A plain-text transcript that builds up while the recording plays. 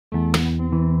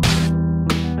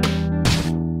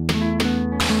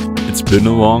It's been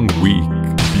a long week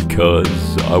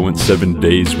because I went 7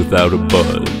 days without a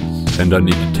buzz, and I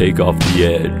need to take off the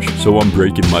edge, so I'm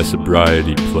breaking my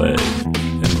sobriety pledge.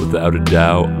 And without a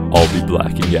doubt, I'll be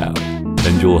blacking out,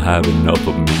 and you'll have enough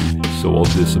of me, so I'll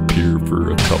disappear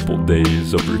for a couple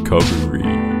days of recovery.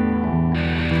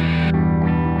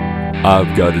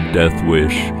 I've got a death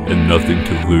wish and nothing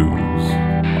to lose.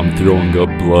 I'm throwing up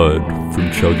blood from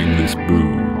chugging this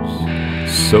booze.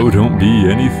 So don't be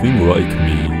anything like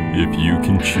me if you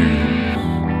can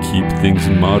choose. Keep things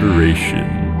in moderation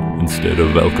instead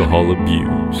of alcohol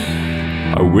abuse.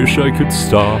 I wish I could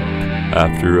stop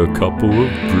after a couple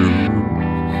of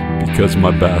brews, because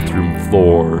my bathroom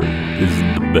floor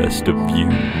isn't the best of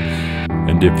views.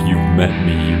 And if you've met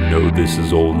me, you know this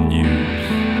is old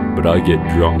news, but I get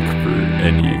drunk for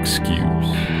any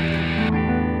excuse.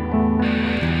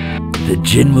 The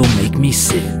gin will make me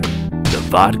sin, the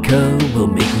vodka will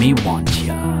make me want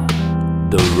ya,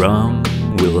 the rum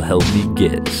will help me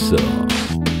get some,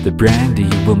 the brandy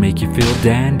will make you feel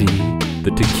dandy,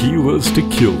 the tequila's to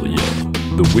kill ya,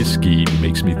 the whiskey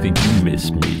makes me think you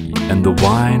miss me, and the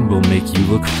wine will make you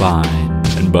look fine.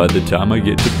 And by the time I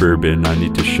get to bourbon, I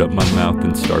need to shut my mouth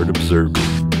and start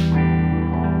observing.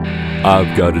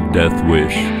 I've got a death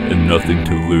wish and nothing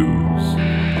to lose.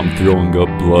 I'm throwing up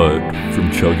blood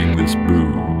from chugging this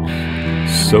booze.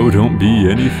 So don't be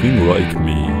anything like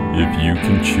me if you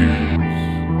can choose.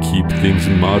 Keep things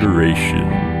in moderation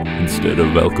instead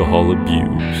of alcohol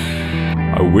abuse.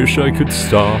 I wish I could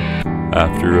stop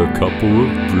after a couple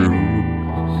of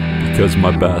brews, because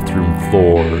my bathroom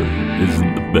floor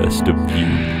isn't the best of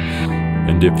views.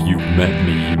 And if you've met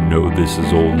me, you know this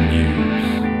is old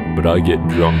news, but I get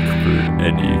drunk for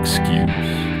any excuse.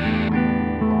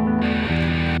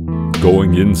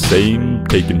 Going insane,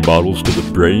 taking bottles to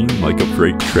the brain like a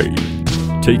freight train,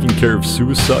 taking care of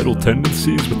suicidal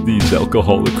tendencies with these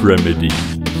alcoholic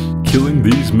remedies, killing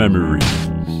these memories.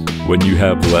 When you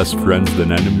have less friends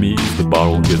than enemies, the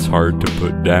bottle gets hard to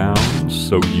put down,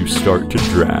 so you start to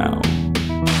drown.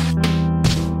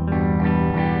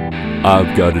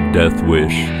 I've got a death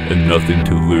wish and nothing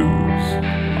to lose.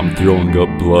 I'm throwing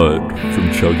up blood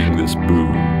from chugging this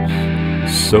booze.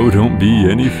 So don't be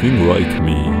anything like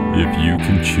me if you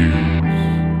can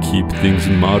choose. Keep things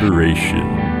in moderation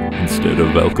instead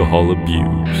of alcohol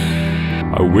abuse.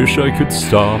 I wish I could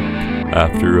stop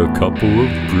after a couple of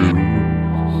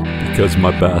brews, because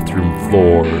my bathroom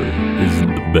floor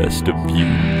isn't the best of views.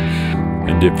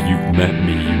 And if you've met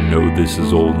me, you know this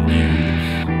is old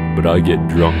news, but I get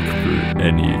drunk for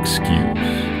any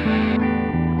excuse.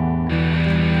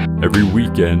 Every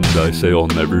weekend I say I'll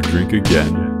never drink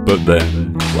again, but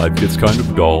then life gets kind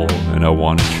of dull and I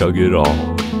want to chug it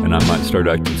all, and I might start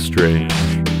acting strange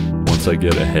once I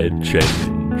get a head change.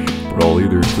 But I'll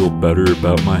either feel better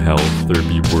about my health or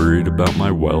be worried about my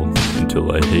wealth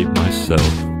until I hate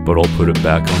myself. But I'll put it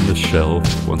back on the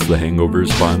shelf once the hangover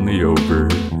is finally over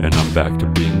and I'm back to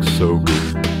being sober.